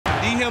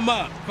D him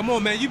up. Come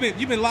on, man. You've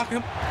been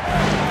locking him.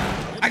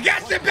 I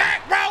got your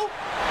back, bro.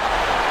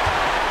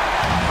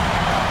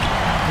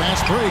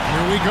 Fast break.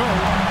 Here we go.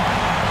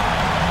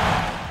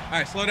 All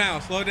right, slow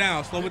down, slow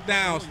down, slow it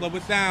down, slow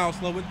it down,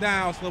 slow it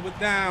down, slow it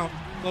down,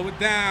 slow it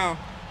down.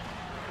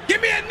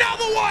 Give me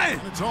another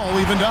one. It's all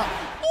evened up.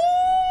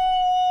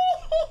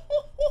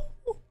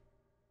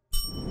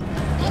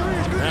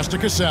 Pass to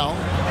Cassell.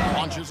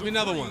 Launches. Give me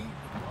another one.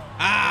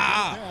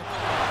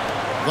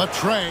 The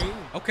tray.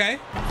 Okay.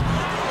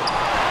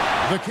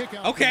 The kick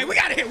out. Okay, we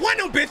gotta hit one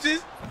of them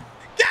bitches.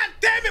 God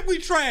damn it, we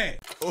trash.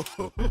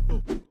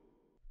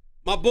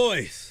 My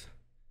boys,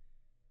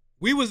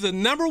 we was the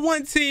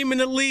 #1 team in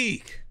the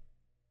league.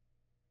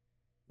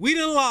 We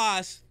done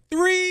lost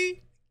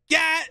 3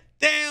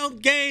 goddamn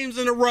games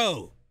in a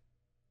row.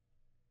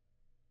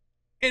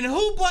 And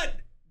who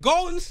but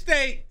Golden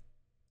State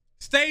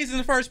stays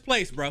in first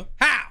place, bro?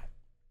 How?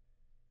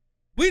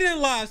 We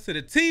done lost to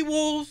the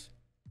T-Wolves.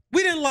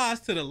 We done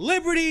lost to the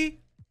Liberty.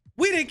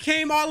 We done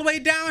came all the way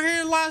down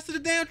here and lost to the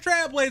damn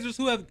Trailblazers,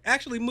 who have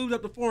actually moved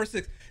up to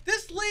 4-6.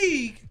 This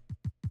league,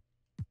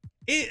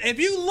 if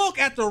you look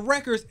at the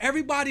records,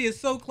 everybody is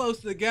so close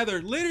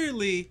together.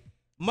 Literally,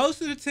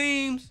 most of the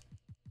teams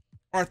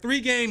are 3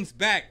 games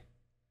back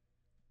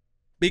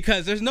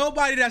because there's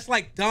nobody that's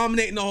like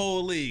dominating the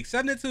whole league.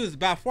 7-2 is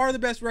by far the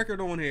best record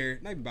on here.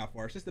 Not even by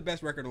far, it's just the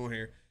best record on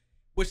here.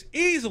 Which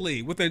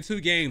easily, within 2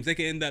 games, they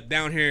can end up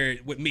down here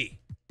with me.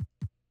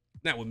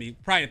 Not with me,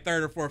 probably in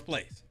 3rd or 4th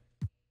place.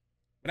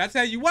 But I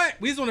tell you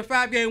what, we was on a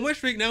 5-game win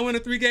streak, now we're in a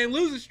 3-game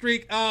losing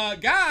streak.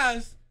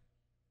 Guys,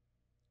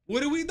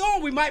 what are we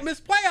doing? We might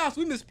miss playoffs.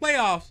 We miss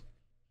playoffs.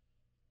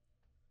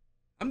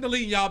 I'm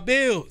deleting y'all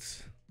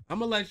builds. I'm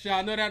gonna let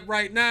y'all know that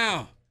right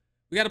now.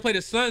 We got to play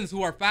the Suns,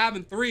 who are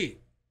 5-3.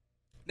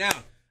 Now,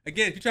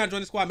 again, if you're trying to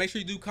join the squad, make sure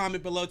you do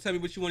comment below. Tell me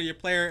what you want in your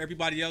player.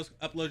 Everybody else,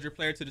 upload your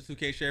player to the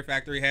 2K Share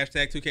Factory.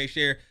 Hashtag 2K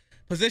Share.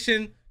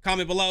 Position,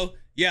 comment below.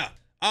 Yeah.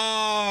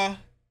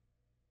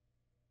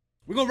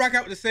 We're going to rock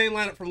out with the same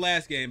lineup from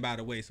last game, by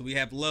the way. So we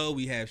have Lowe,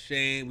 we have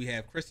Shane, we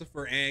have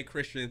Christopher and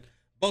Christian.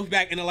 Both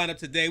back in the lineup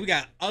today. We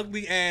got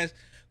ugly-ass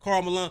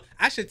Karl Malone.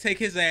 I should take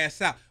his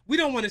ass out. We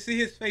don't want to see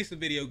his face in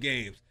video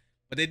games.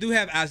 But they do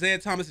have Isaiah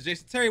Thomas and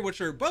Jason Terry,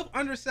 which are both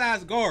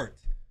undersized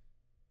guards.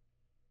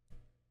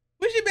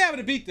 We should be able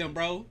to beat them,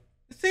 bro.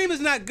 This team is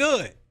not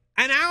good.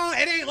 And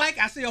it ain't like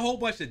I see a whole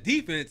bunch of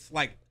defense.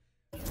 Like,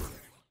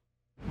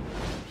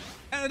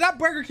 that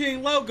Burger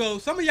King logo,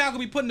 some of y'all gonna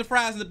be putting the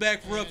fries in the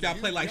bag for real if y'all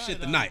play like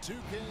shit tonight.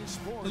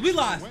 Because we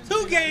lost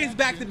 2 games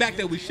back-to-back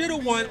that we should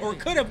have won or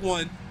could have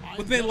won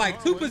within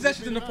like 2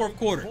 possessions in the 4th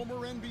quarter.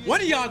 One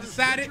of y'all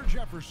decided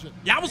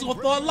y'all was gonna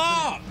throw a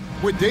lob.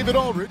 With David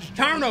Aldridge.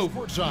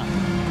 Turnover.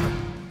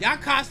 Y'all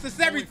cost us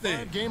everything.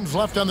 5 games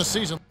left on the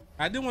season.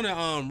 I do want to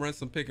run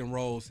some pick and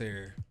rolls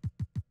here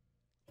a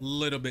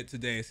little bit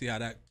today and see how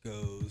that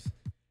goes.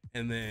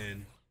 And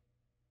then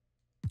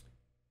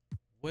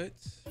what?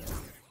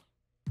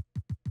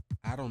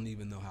 I don't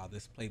even know how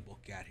this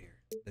playbook got here.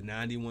 The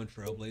 91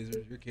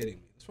 Trailblazers, you're kidding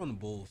me. It's from the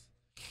Bulls.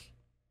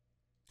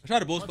 I tried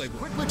the Bulls playbook.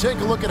 Quickly take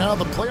a look at how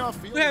the playoff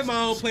field. We have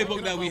my own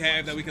playbook that we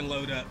have that we can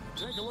load up.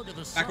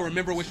 I can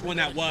remember which one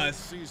that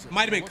was.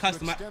 Might have been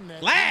custom.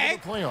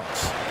 Lag.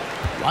 Playoffs.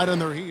 Right on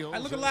their heels. I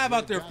look alive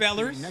out there,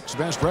 fellas. Next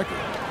best record.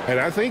 And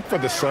I think for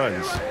the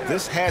Suns,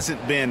 this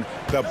hasn't been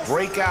the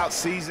breakout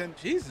season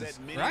Jesus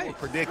that many Christ. were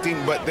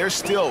predicting, but they're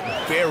still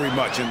very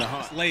much in the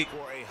hunt. It's late. For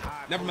a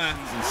high Never mind.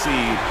 season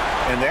seed,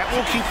 and that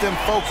will keep them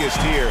focused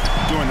here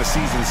during the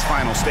season's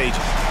final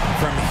stages.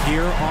 From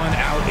here on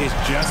out, it's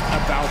just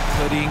about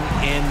putting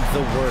in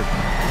the work.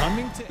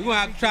 We're going to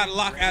have to try to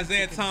lock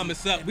Isaiah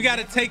Thomas up. We got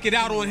to take it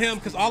out on him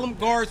because all them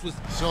guards was...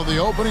 So the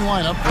opening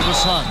lineup for the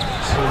Suns.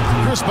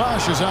 Chris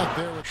Bosh is out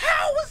there.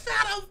 How was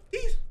that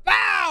these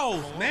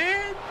fouls,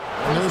 man?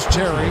 And there's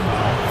Terry.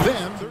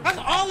 Then... That's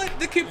all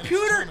the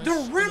computer,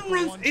 the rim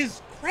runs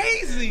is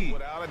crazy.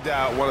 Without a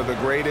doubt, one of the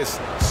greatest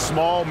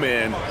small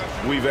men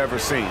we've ever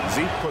seen.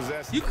 Zeke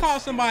possesses... You call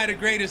somebody the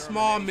greatest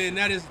small man,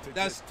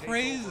 that's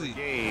crazy.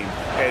 Game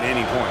at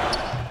any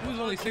point. He was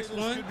only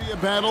 6'1". Could be a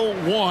battle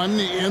won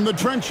in the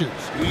trenches.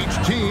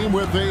 Each team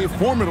with a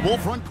formidable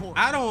front court.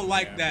 I don't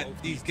like that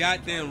these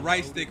goddamn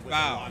right stick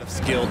fouls.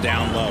 Skill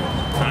down low.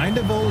 Kind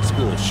of old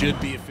school. Should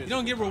be efficient. You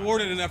don't get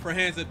rewarded enough for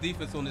hands-up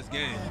defense on this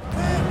game.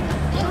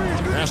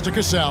 Pass to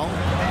Cassell.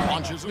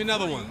 Launches. Give me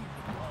another one.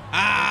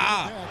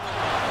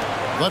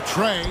 The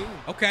tray.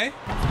 Okay.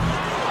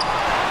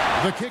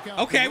 The kick out.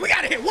 Okay, we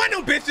gotta hit one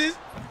of them bitches.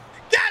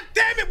 God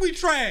damn it, we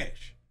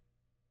trash.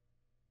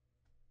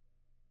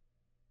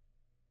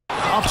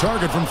 Off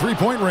target from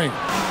 3-point range.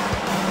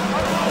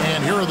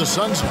 And here are the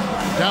Suns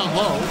down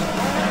low.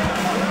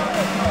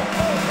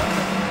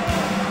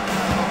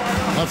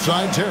 Left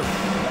side, Terry.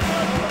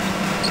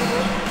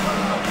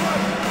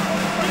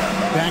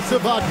 Back to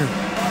Wagner.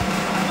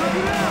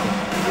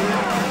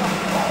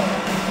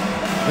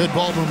 Good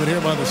ball movement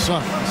here by the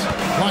Suns.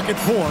 Clock at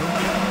 4.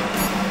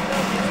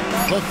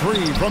 The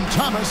 3 from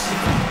Thomas.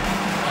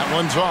 That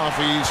one's off.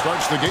 He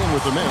starts the game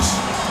with the miss.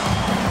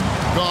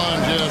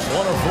 Gone just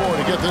 1 of 4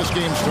 to get this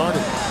game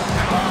started.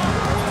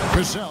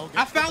 Cassell.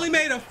 I finally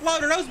made a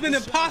floater. Those been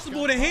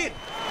impossible to hit.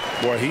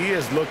 Boy, he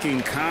is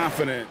looking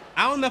confident.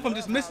 I don't know if I'm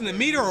just missing the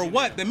meter or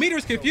what. The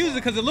meter's confusing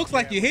because it looks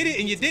like you hit it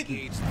and you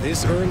didn't.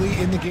 This early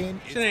in the game,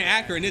 Shit ain't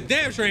accurate. And it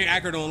damn sure ain't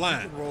accurate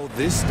online. roll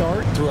this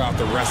start throughout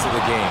the rest of the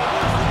game.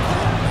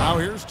 Now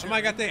here's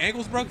Somebody got their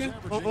ankles broken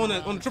on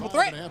the triple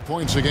threat. 5.5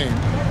 points a game.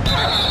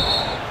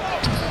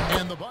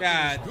 And the Bucks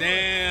God score.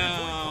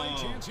 damn.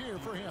 Chance here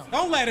for him.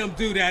 Don't let him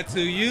do that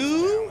to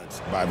you.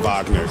 By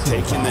Wagner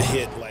taking the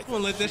hit like I'm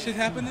gonna let that shit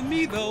happen to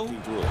me though.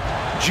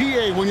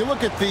 GA, when you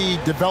look at the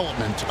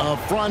development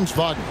of Franz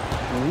Wagner,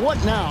 what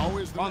now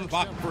is the Franz next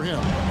step Wagner. for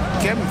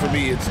him? Kevin, for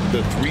me, it's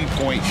the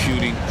three-point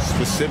shooting,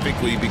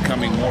 specifically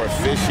becoming more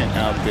efficient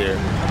out there.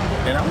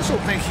 And I also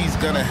think he's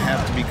going to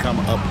have to become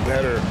a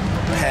better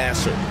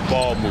passer,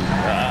 ball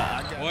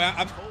mover. Boy,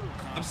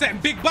 I'm setting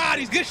big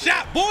bodies. Good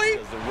shot, boy.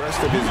 The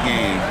rest of his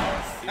game,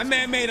 That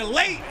man made a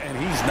late. and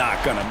he's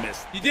not going to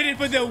miss You did it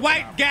for the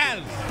white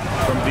gals.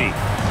 from deep.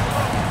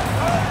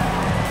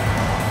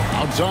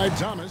 Outside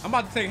Thomas. I'm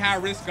about to take high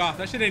risk off.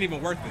 That shit ain't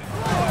even worth it.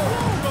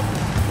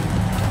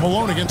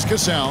 Malone against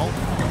Cassell.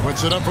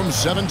 Puts it up from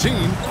 17.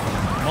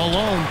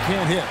 Malone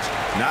can't hit.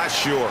 Not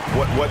sure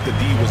what the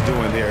D was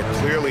doing there.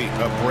 Clearly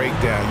a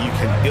breakdown. You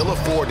can ill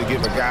afford to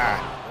give a guy.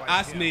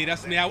 That's me.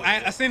 That's me.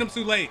 I seen him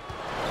too late.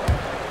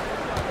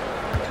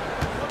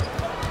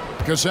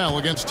 Cassell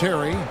against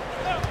Terry.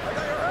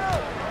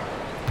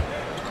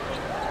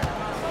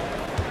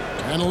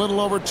 And a little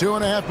over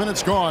 2.5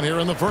 minutes gone here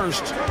in the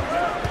first.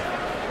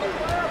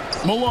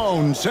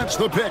 Malone sets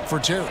the pick for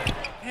Terry.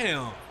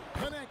 Damn.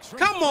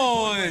 Come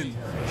on.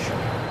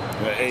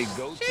 A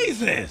go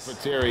Jesus.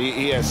 for Terry.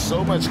 He has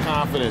so much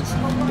confidence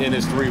in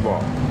his three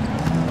ball.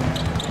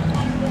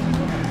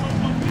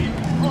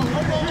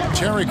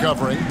 Terry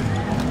covering.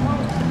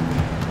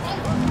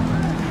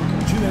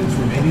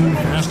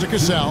 Pass to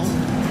Cassell.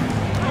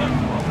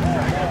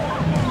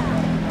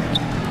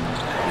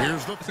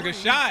 Here's the It's a good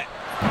shot.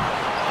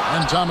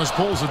 And Thomas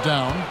pulls it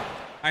down. All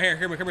right, here.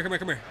 Come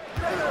here.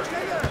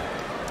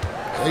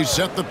 They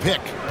set the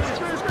pick.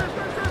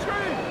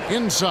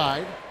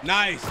 Inside.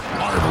 Nice.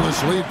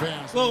 Marvelous lead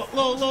pass.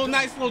 Little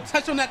nice little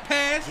touch on that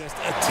pass. Just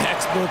a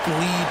textbook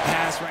lead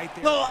pass right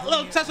there.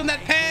 Little touch on that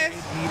pass.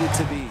 Needed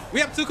to be. We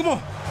have two. Come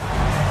on.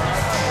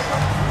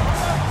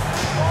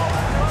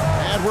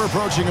 And we're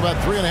approaching about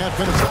 3.5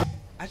 minutes.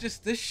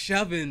 This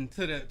shoving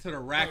to the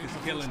rack is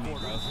killing me,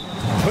 bro.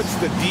 Puts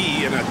the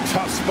D in a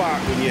tough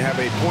spot when you have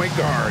a point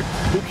guard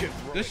who can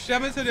throw. This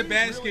shoving to the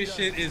basket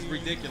shit is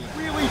ridiculous.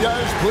 Really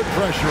does put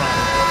pressure on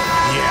him.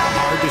 Yeah,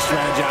 hard to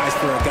strategize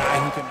for a guy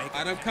who can make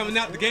All right, I'm coming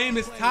out. The game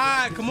is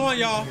tied. Come on,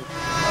 y'all.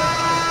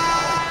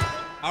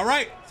 All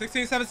right,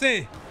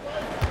 16-17.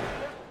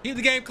 Keep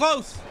the game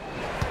close.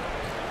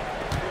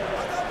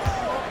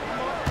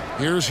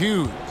 Here's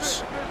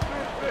Hughes.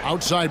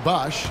 Outside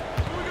Bosch.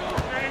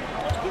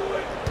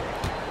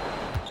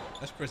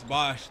 That's Chris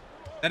Bosh.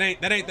 That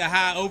ain't the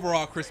high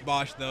overall Chris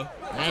Bosh though.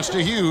 Pass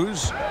to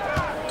Hughes.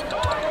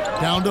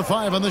 Down to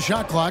 5 on the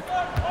shot clock.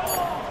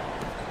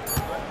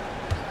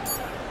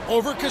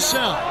 Over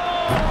Cassell.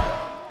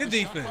 Good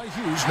defense. By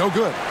Hughes, no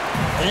good.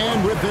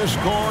 And with this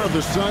score of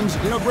the Suns,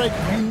 Greg,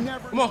 you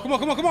never Come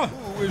on.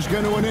 who is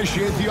going to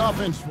initiate the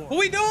offense for. What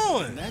we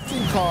doing? That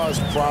can cause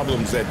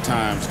problems at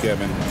times,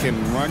 Kevin. Can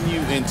run you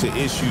into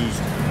issues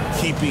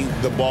keeping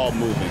the ball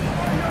moving.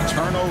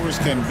 Turnovers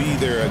can be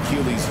their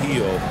Achilles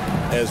heel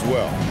as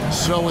well.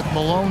 So with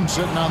Malone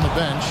sitting on the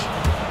bench,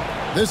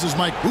 this is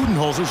Mike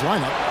Budenholzer's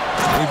lineup.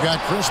 We've got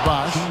Chris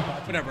Bosh.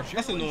 Whatever.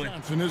 That's annoying.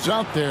 Johnson is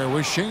out there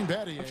with Shane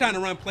Battier. I'm trying to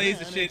run plays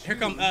and shit. Here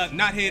come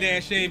not head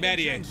ass Shane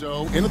Battier.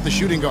 So in at the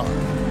shooting guard.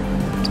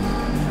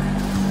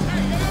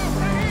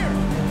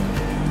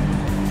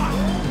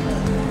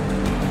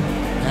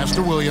 Pass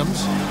to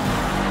Williams.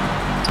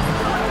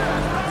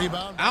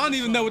 Rebound. I don't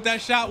even know what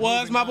that shot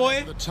was, my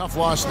boy. The tough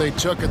loss they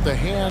took at the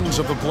hands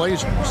of the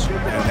Blazers.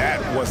 And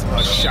that was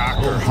a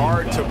shocker.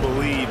 Hard to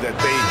believe that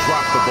they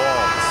dropped the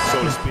ball,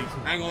 so to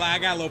speak. I ain't gonna lie, I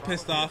got a little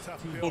pissed off.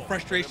 A little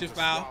frustration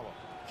foul.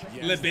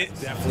 A little bit.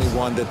 definitely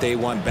one that they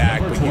want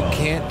back, but you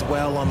can't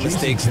dwell on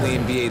mistakes in the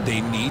NBA.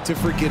 They need to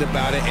forget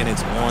about it, and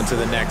it's on to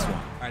the next one.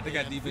 All right, they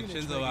got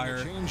DiVincenzo out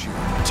here.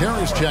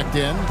 Terry's checked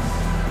in.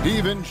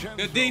 DiVincenzo.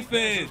 Good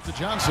defense. To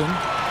Johnson.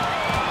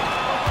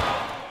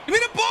 Give me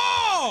the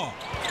ball.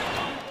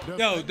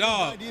 Yo,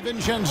 dog.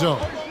 DiVincenzo.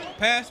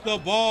 Pass the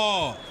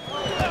ball.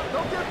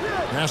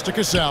 Pass to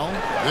Cassell.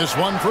 This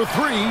one for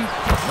 3.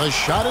 The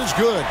shot is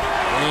good.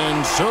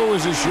 And so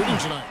is his shooting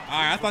tonight. All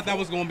right, I thought that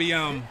was gonna be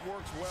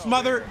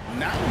smothered,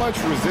 Not much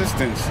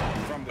resistance.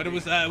 but it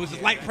was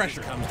just light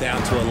pressure. Comes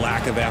down to a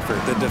lack of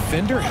effort. The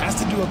defender has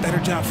to do a better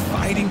job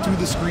fighting through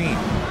the screen.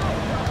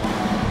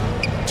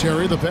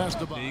 Terry the pass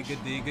to Bosh.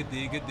 Good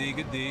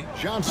D.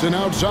 Johnson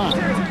outside.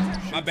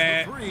 My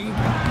bad. 3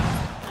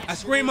 I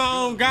scream my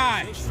own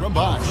guy. from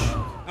Bosh.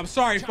 I'm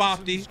sorry,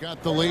 Fofty. He's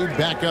got the lead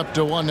back up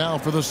to 1 now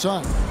for the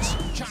Suns.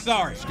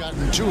 Sorry. He's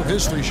gotten 2 of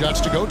his 3 shots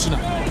to go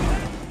tonight.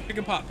 Pick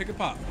and pop.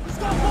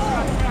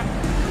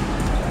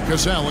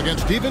 Cassell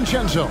against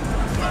DiVincenzo.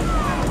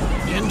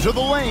 Into the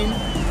lane.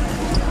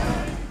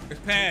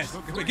 pass.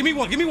 Wait, give me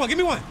one.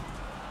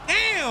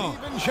 Damn.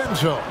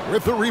 DiVincenzo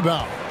with the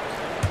rebound.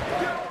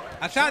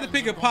 I tried to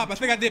pick a pop. I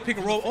think I did pick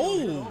a roll.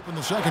 Oh. In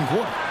the second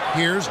quarter.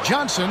 Here's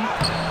Johnson.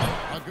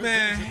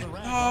 Man,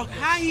 dog,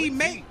 how he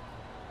make?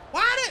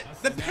 Why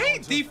the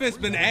paint defense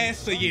been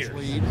ass for years?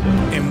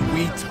 And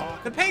we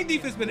talk. The paint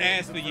defense been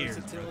ass for years.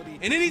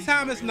 And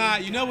anytime it's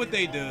not, you know what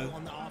they do.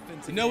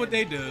 You know what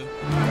they do.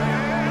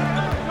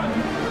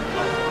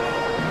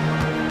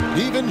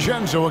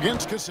 DiVincenzo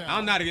against Cassell. I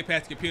don't know how to get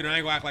past the computer. I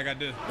ain't gonna act like I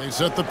do. They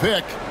set the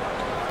pick.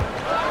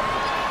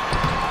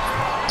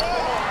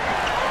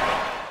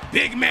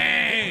 Big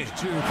man.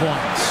 2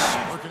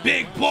 points.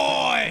 Big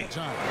boy.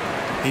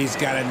 He's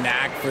got a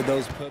knack for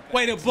those putbacks.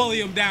 Way to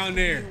bully him down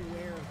there.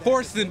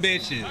 Horsing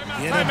bitches.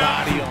 Get a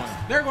body on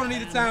him. They're gonna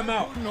need a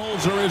timeout.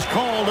 Nolzer is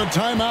called a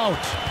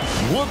timeout.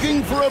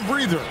 Looking for a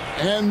breather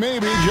and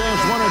maybe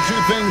just 1 or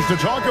 2 things to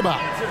talk about.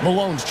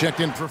 Malone's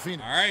checked in for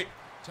Phoenix. All right.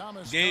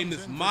 Game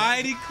is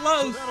mighty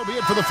close. That'll be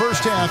it for the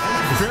first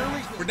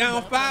half. We're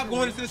down 5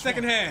 going into the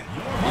second half.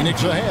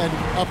 Phoenix ahead,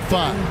 up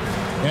 5.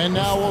 And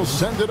now we'll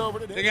send it over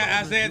to Dave. They got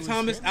Isaiah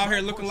Thomas out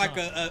here looking like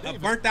a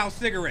burnt-out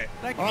cigarette.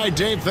 All right,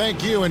 Dave,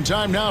 thank you. And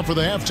time now for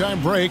the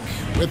halftime break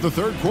with the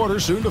third quarter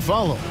soon to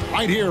follow.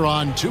 Right here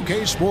on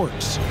 2K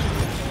Sports.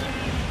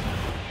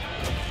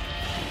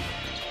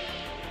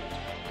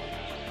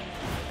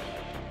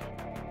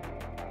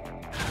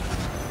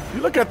 You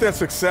look at their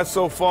success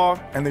so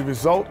far, and the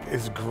result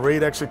is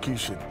great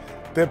execution.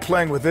 They're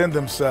playing within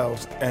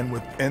themselves and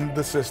within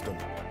the system.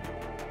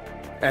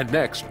 And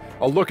next,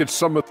 a look at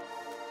some of...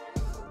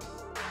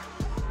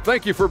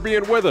 Thank you for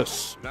being with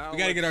us. We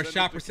got to get our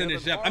shot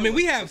percentage up. I mean,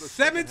 we have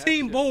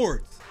 17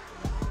 boards.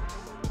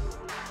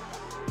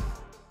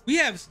 We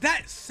have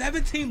that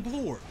 17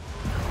 boards.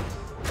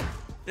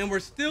 And we're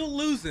still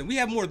losing. We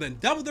have more than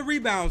double the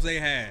rebounds they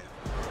have.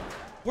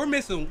 We're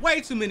missing way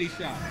too many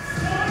shots.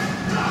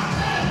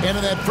 And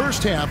in that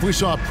first half, we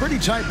saw a pretty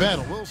tight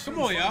battle. Come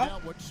on,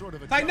 y'all.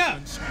 Tighten up.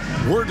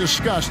 Were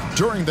discussed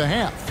during the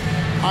half.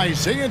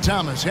 Isaiah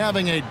Thomas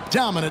having a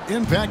dominant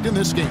impact in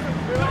this game.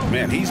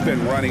 Man, he's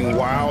been running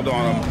wild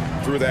on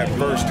him through that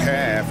first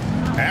half.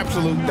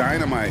 Absolute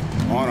dynamite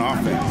on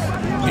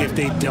offense. If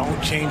they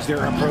don't change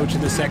their approach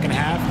in the second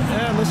half,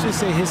 let's just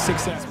say his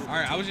success. All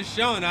right, I was just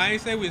showing. I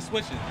ain't say we were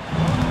switching.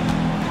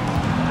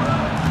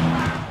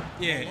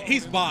 Yeah,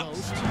 he's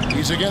boxed.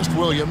 He's against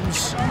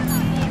Williams.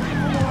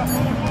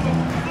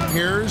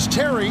 Here's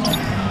Terry.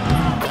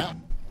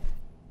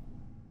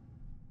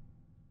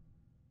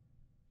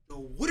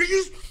 What are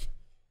you?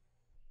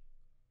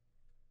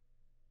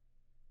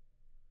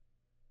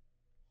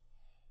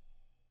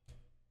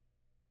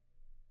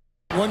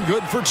 One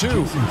good for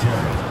 2.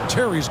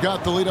 Terry's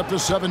got the lead up to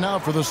 7 now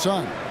for the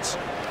Suns.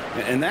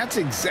 And that's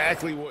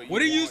exactly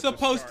what are you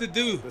supposed to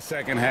do? The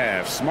second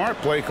half. Smart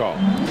play call.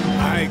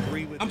 I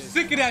agree with I'm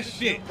sick of that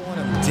shit.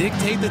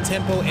 Dictate the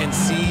tempo and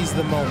seize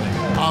the moment.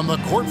 On the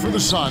court for the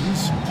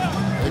Suns,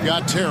 they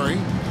got Terry.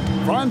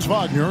 Franz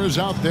Wagner is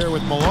out there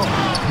with Malone.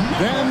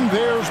 Then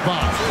there's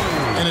Bosch.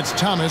 And it's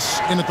Thomas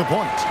in at the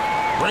point.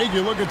 Greg,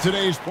 you look at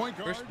today's point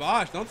guard. Chris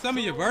Bosh, don't tell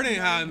me your bird ain't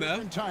high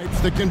enough.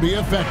 Types that can be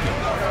effective.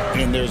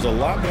 And there's a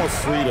lot more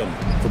freedom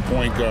for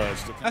point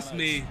guards. That's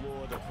me.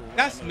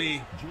 That's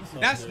me.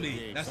 That's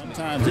me. That's me.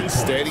 Sometimes it's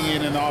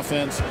steadying an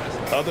offense.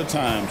 Other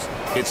times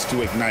it's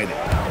to ignite it.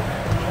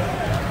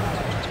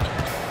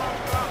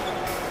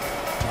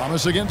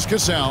 Thomas against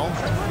Cassell.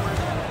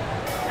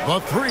 The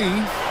 3.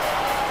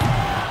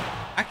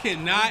 I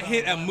cannot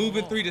hit a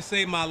moving 3 to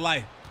save my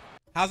life.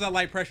 How's that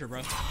light pressure,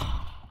 bro?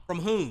 From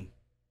whom?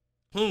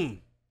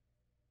 From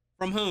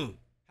whom?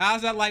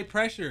 How's that light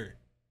pressure?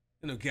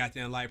 No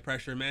goddamn light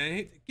pressure,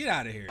 man. Get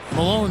out of here.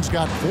 Malone's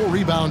got 4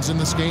 rebounds in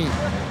this game.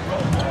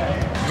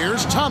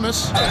 Here's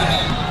Thomas.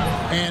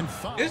 And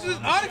this is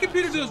all the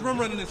computers do is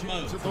running this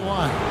mode. at the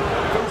line.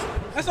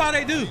 That's all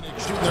they do.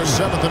 Their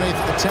 7th and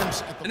 8th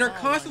attempts. And they're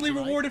constantly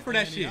rewarded for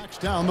that shit. Knocks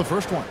down the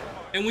first one.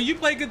 And when you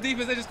play good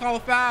defense, they just call a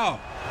foul.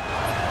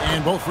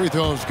 And both free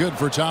throws good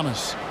for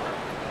Thomas.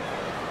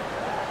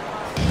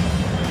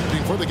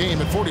 For the game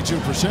at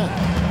 42%.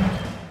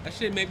 That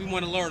shit made me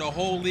want to learn the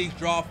whole league's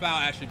draw foul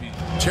attribute.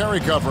 Terry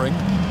covering.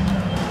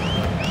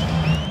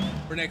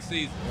 For next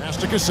season. Pass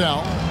to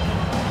Cassell.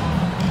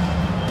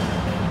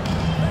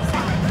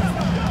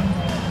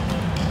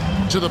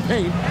 To the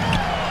paint.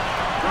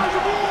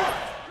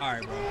 All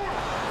right, bro.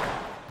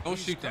 Don't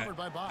shoot that.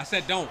 I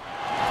said don't.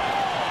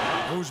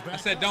 I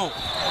said don't.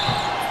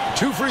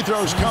 2 free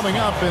throws coming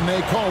up, and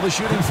they call the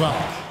shooting foul.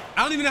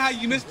 I don't even know how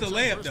you missed the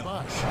layup,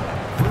 though.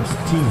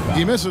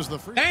 He misses the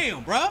free.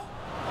 Damn, bro.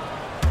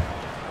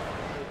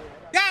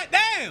 God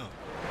damn.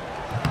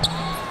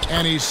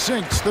 And he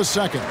sinks the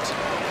second.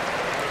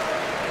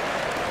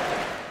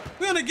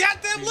 We on a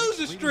goddamn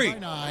losing streak.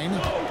 9.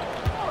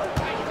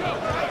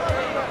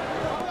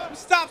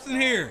 Stops in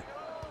here.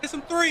 Get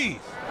some threes.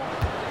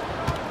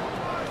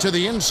 To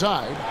the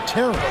inside,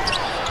 Terry.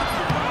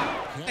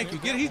 Thank you.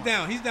 Get it. He's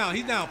down. He's down.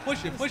 He's down.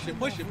 Push it. Push it.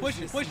 Push it.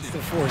 Push it. Push it. The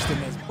force to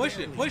make. Push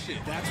it. Push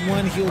it. That's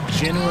one he'll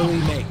generally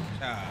make.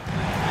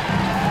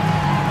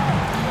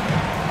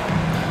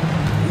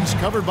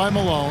 covered by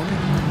Malone.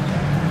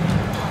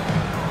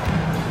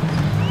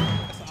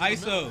 That's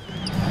ISO.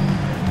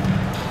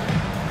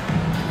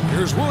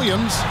 Here's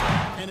Williams.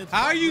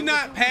 How are you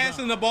not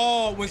passing the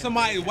ball when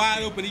somebody's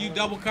wide open and you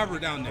double cover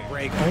down there?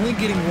 Break. Only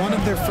getting one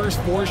of their first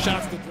 4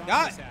 shots to drop.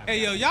 Y'all,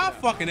 hey, yo, y'all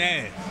fucking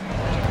ass.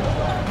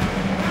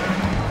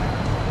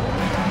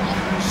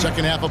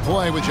 Second half of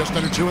play with just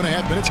under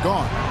 2.5 minutes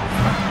gone.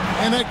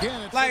 And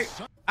again, it's Like,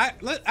 I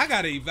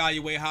gotta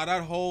evaluate how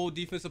that whole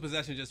defensive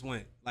possession just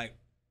went. Like,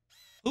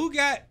 who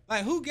got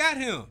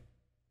him?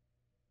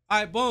 All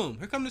right, boom.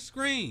 Here come the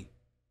screen.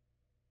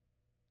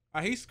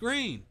 All right, he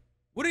screened.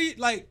 What are you,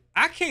 like,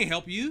 I can't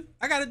help you.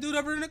 I got a dude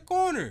over in the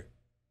corner.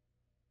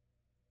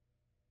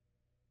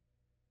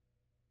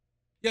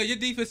 Yo, your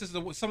defense is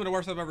some of the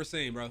worst I've ever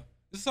seen, bro.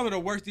 This is some of the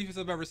worst defense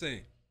I've ever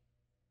seen.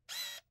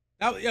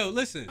 Yo,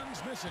 listen.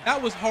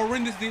 That was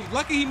horrendous.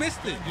 Lucky he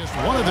missed it. just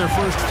one of their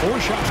first 4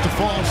 shots to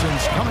fall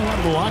since coming out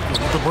of the locker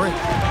room with the break.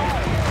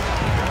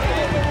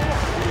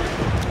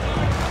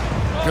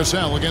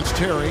 Cassell against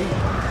Terry.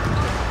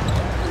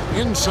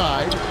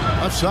 Inside,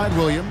 left side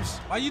Williams.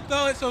 Why you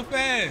throw it so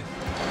fast?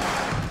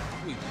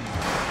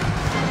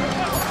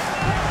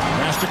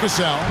 Pass to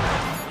Cassell.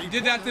 You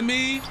did that to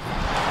me.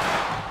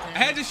 I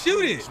had to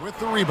shoot it. With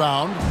the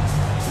rebound.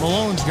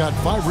 Malone's got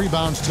 5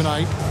 rebounds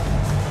tonight.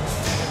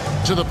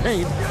 To the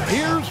paint.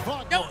 Here's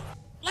Faulkner. Yo,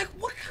 like,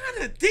 what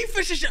kind of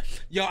defense is y'all?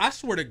 Yo, I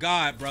swear to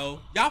God,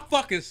 bro. Y'all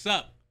fucking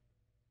suck.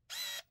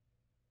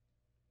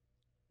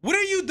 What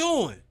are you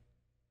doing?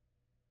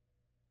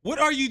 What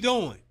are you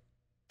doing?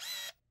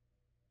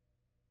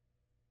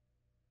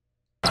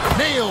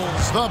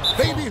 Nails the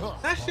baby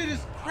hook. That shit is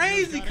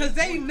crazy because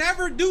they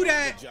never do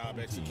that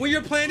when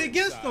you're playing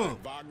against them.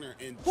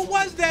 What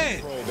was that?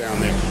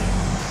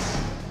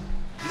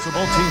 So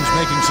both teams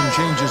making some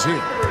changes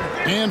here.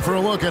 And for a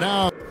look at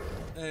how.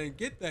 And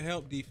get the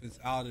help defense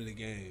out of the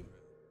game.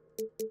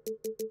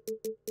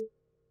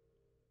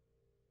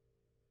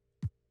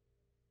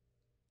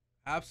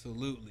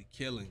 Absolutely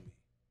killing me.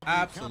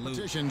 Absolutely.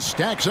 Competition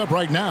stacks up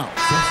right now.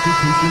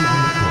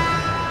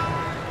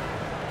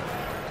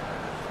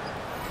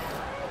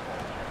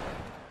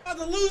 About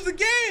to lose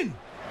again.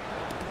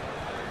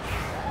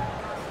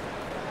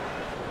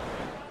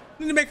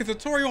 Need to make a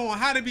tutorial on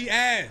how to be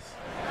ass.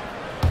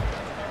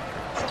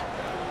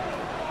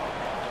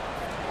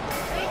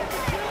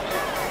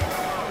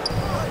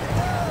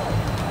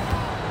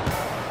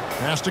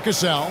 Pass to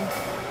Cassell.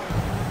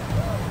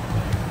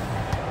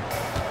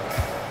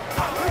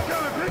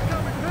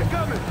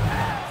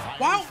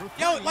 Wow,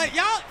 yo, like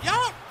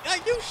y'all,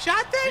 like you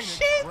shot that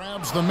shit?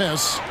 Grabs the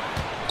miss.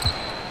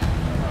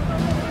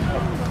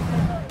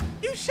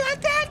 You shot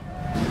that?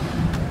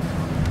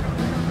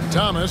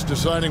 Thomas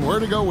deciding where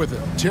to go with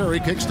it.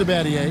 Terry kicks to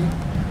Battier.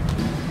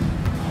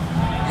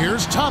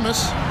 Here's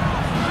Thomas.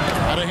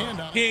 Got a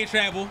handout. He ain't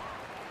travel.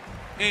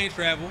 He ain't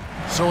travel.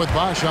 So with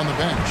Bosch on the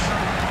bench.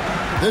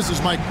 This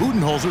is Mike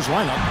Budenholzer's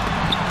lineup.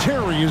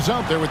 Terry is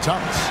out there with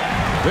Thomas.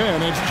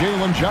 Then it's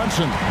Jalen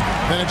Johnson.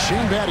 Then it's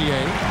Shane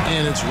Battier.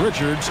 And it's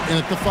Richards in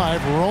at the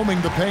 5, roaming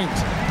the paint.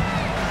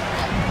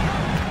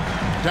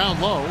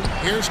 Down low,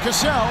 here's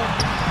Cassell.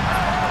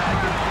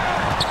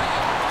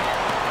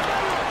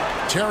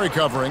 Terry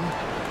covering.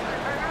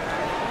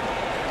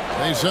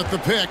 They set the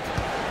pick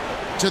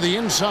to the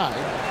inside.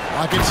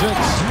 Rocket 6.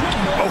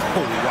 Oh,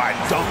 I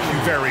thank you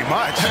very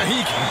much.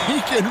 he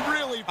can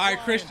really. All right,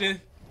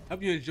 Christian.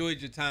 Hope you enjoyed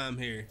your time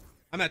here.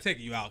 I'm not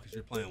taking you out because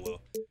you're playing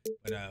well,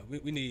 but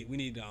we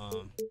need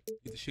to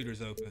get the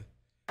shooters open.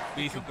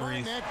 We need some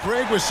threes.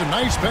 Craig with some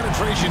nice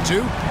penetration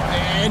too,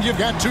 and you've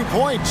got 2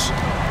 points.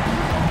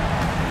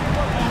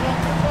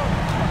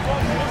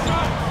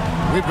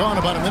 We've gone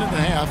about a minute and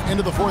a half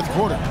into the 4th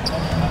quarter.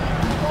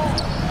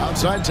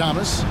 Outside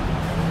Thomas,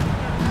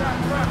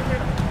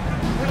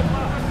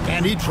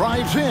 and he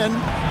drives in.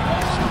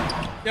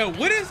 Yo,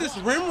 what is this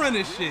rim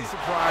running shit?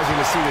 Surprising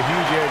to see the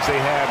huge edge they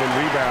have in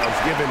rebounds,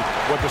 given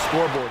what the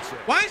scoreboard said.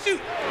 Why ain't you?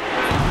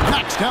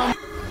 Knocks down.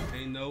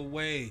 Ain't no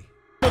way.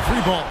 The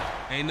 3 ball.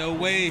 Ain't no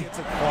way. It's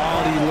a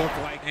quality look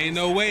like. Ain't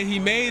no way he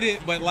made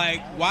it, but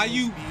like, why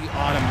you? Be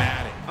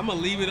automatic. I'm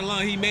gonna leave it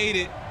alone. He made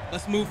it.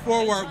 Let's move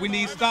forward. We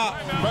need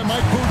stops. By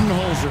Mike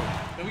Budenholzer.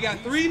 And we got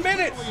 3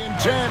 minutes.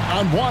 Intent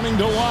on wanting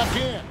to lock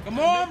in. Come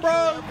on,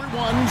 bro.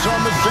 Everyone's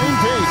on the same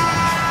page.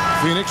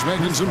 Phoenix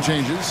making some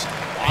changes.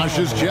 Bosch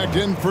is checked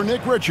in for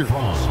Nick Richards.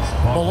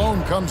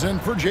 Malone comes in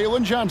for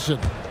Jalen Johnson.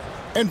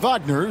 And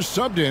Wagner's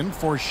subbed in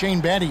for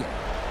Shane Battier.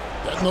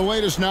 Getting the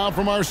latest now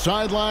from our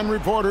sideline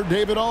reporter,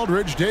 David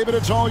Aldridge. David,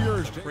 it's all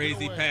yours.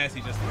 Crazy pass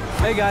he just.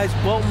 Hey guys,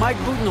 well, Mike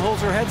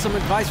Budenholzer had some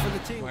advice for the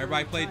team. Well,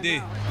 everybody play D.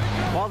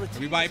 While the team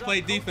Everybody is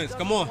play up, defense. Budenholzer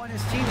Come on. want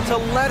his team to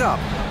let up.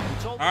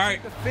 He told the All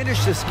right. team to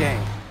finish this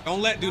game.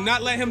 Do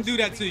not let him do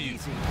that to you.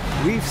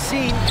 We've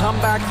seen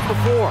comebacks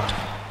before.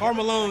 Karl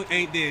Malone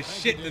ain't did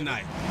shit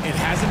tonight. It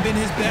hasn't been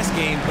his best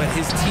game, but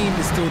his team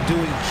is still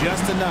doing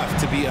just enough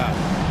to be up.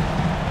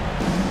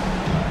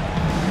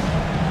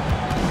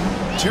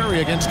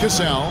 Terry against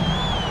Cassell.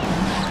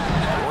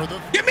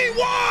 Give me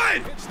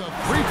one! It's the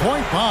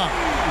 3-point bomb.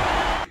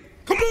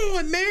 Come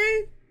on,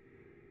 man.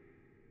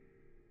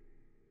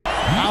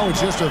 now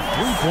it's just a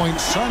 3-point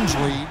Suns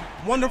lead.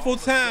 Wonderful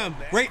time.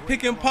 Great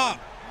pick and pop.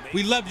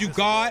 We love you,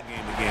 God.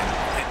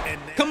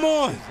 Come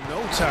on.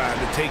 No time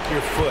to take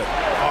your foot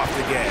off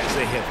the gas.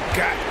 They have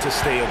got to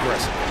stay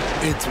aggressive.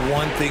 It's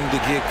one thing to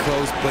get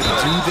close, but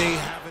do they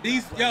have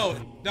These, yo,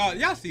 dog,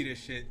 y'all see this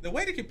shit. The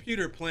way the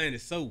computer playing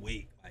is so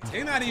weak. Like,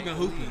 they're not even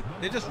hooping.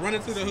 They're just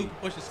running through the hoop,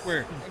 push the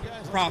square.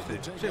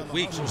 Profit. Shit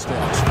weak.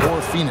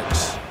 For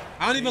Phoenix.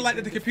 I don't even like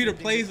that the computer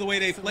plays the way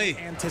they play.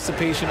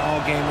 anticipation all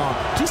game long?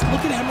 Just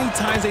look at how many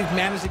times they've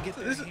managed to get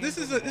This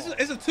is a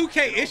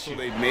 2K issue.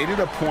 They made it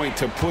a point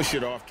to push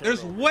it off.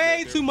 There's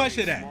way too much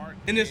of that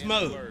in this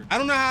mode. I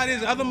don't know how it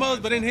is in other modes,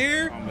 but in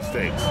here,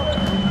 Mistakes.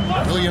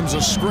 Williams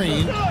a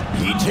screen.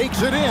 He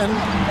takes it in.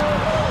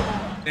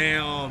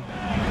 damn.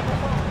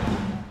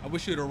 I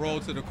wish you'd have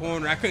rolled to the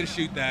corner. I couldn't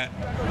shoot that.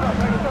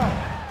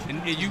 And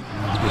you,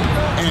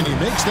 And he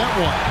makes that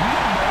one.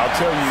 I'll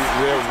tell you,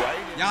 they're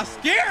right. y'all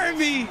scaring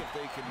me.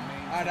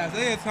 All right,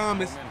 Isaiah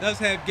Thomas does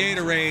have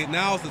Gatorade.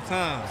 Now's the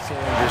time.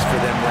 cylinders for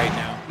them right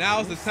now.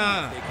 Now's the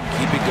time.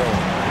 Keep it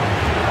going.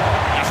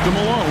 After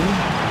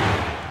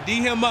Malone. D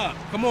him up.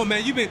 Come on,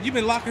 man. You've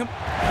been locking him.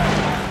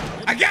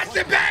 I got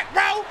your back,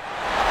 bro.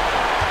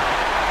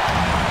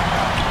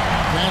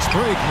 Fast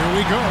break. Here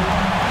we go.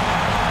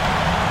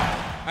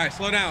 All right,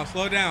 slow down,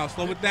 slow down,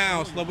 slow it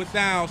down, slow it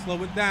down,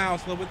 slow it down,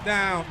 slow it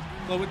down,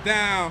 slow it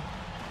down.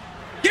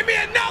 Give me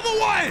another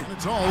one.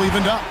 It's all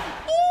evened up.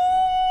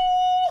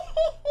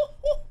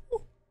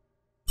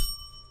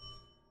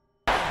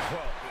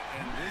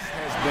 And this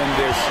has been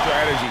their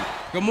strategy.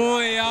 Come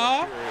on,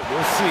 y'all.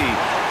 We'll see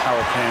how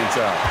it pans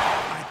out.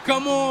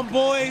 Come on,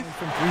 boys.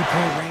 From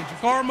three-point range.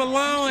 Karl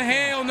Malone,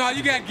 hell no.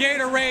 You got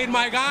Gatorade,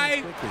 my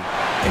guy.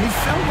 And he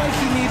felt like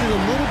he needed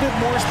a little bit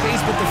more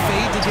space with the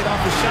fade to get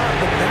off the shot,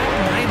 but that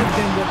might have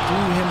been what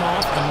threw him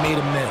off and made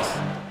him miss.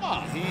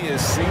 He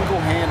is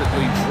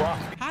single-handedly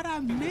dropping How'd I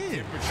miss?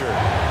 temperature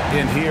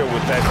in here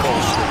with that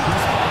cold streak.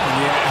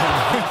 Yeah.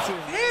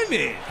 Damn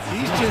it.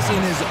 He's just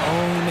in his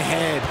own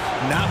head.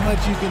 Not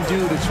much you can do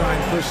to try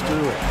and push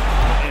through it.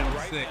 And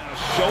right now,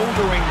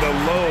 shouldering the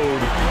load,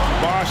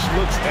 Bosch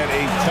looks at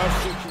a tough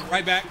situation.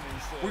 Right back.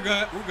 We're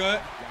good. We're good.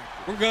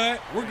 We're good.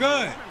 We're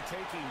good.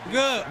 We're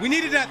good. We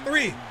needed that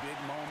three.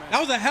 That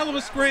was a hell of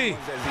a screen.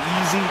 As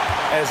easy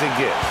as it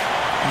gets.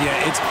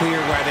 Yeah, it's clear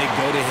why they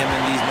go to him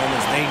in these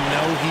moments. They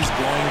know he's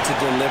going to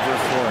deliver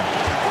for him.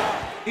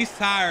 He's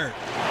tired.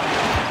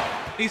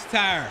 He's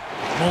tired.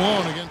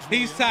 Malone against.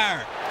 He's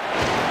tired.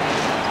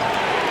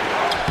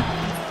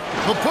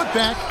 The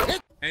putback.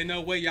 Ain't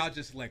no way y'all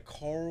just let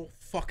Karl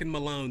fucking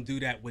Malone do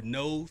that with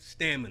no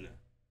stamina.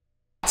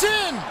 It's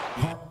in.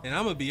 And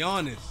I'm gonna be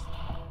honest.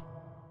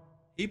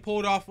 He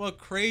pulled off a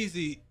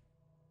crazy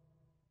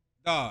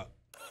dog.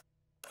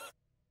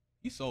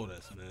 You sold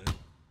us, man.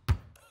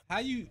 How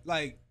you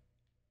like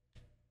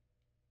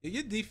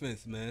your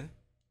defense, man?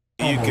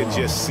 You could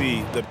just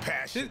see the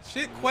passion.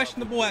 Shit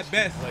questionable at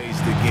best. Plays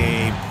the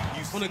game.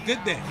 On a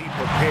good day. He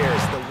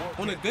prepares the work.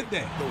 On a good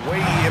day. The way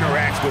he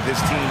interacts with his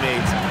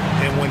teammates,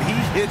 and when he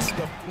hits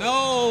the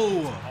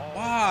No.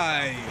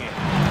 Why?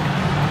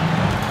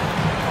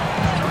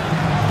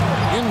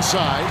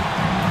 Inside.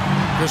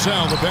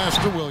 Cassell the pass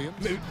to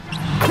Williams.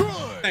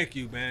 Thank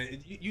you, man.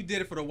 You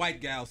did it for the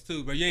white gals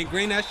too, but you ain't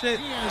green that shit.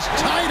 He has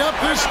tied up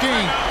this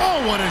game.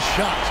 Oh, what a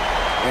shot.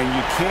 and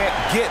you can't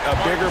get a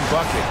bigger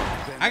bucket.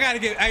 I gotta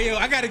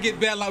get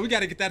bad luck. We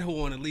gotta get that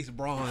hoe on at least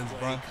bronze,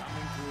 bro.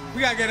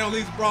 We gotta get on at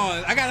least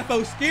bronze. I gotta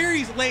throw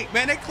Scary's late,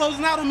 man. They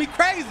closing out on me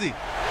crazy.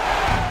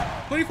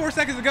 24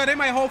 seconds ago, they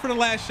might hold for the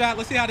last shot.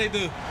 Let's see how they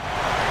do.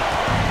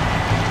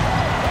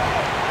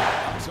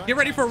 Get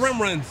ready for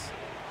rim runs.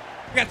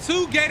 We got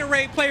 2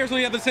 Gatorade players on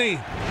the other team.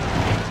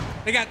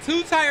 They got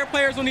 2 tired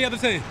players on the other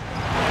team.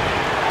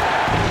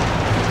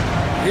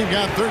 We've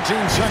got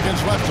 13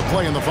 seconds left to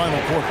play in the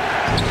final quarter.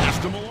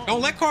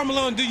 Don't let Karl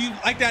Malone do you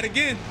like that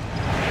again.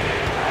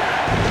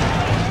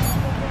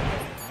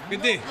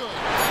 Good day.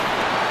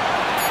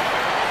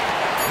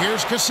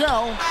 Here's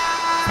Cassell.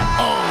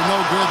 Oh,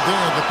 no good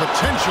there. The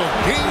potential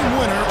game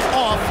winner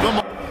off the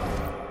mark.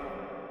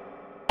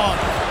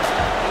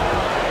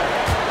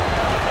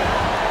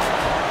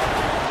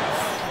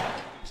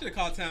 Should have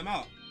called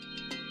timeout.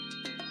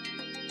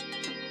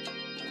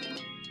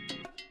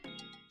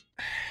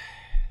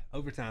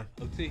 Overtime,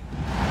 OT.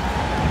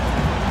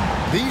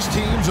 These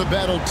teams have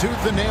battled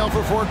tooth and nail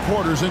for 4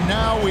 quarters, and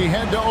now we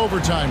head to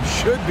overtime.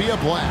 Should be a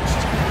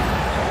blast.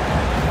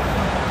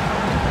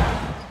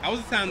 That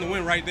was the time to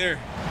win right there.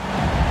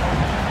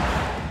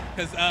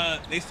 Because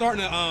they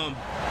starting to,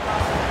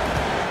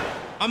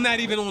 I'm not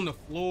even on the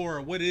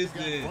floor. What is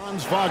this?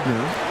 Franz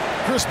Wagner,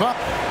 Chris Bosh.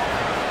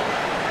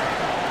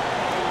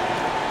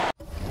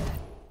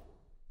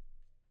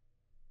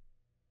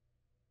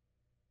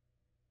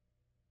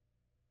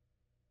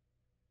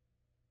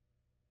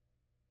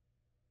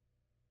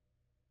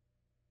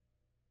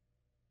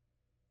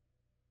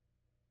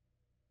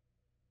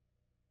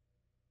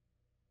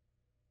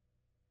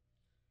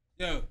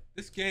 Yo,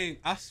 this game,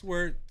 I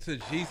swear to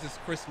Jesus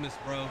Christmas,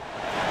 bro.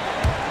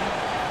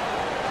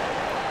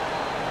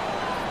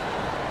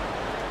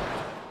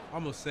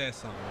 almost said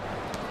something.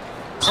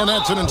 And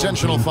that's an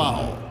intentional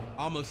foul.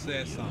 Almost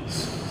said something.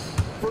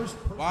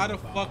 Why the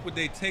fuck would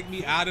they take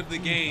me out of the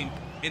game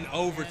in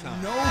overtime?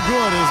 No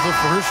good is the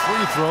first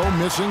free throw,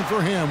 missing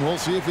for him. We'll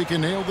see if he can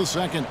nail the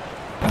second.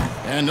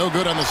 And no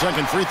good on the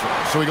second free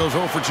throw, so he goes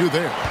 0 for 2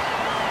 there.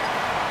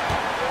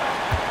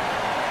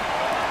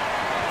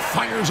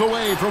 Fires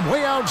away from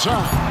way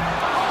outside.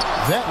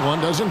 That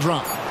one doesn't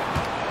drop.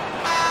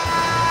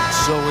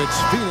 So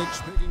it's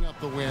Phoenix picking up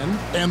the win,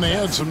 and they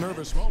had some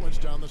nervous moments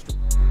down the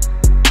stretch.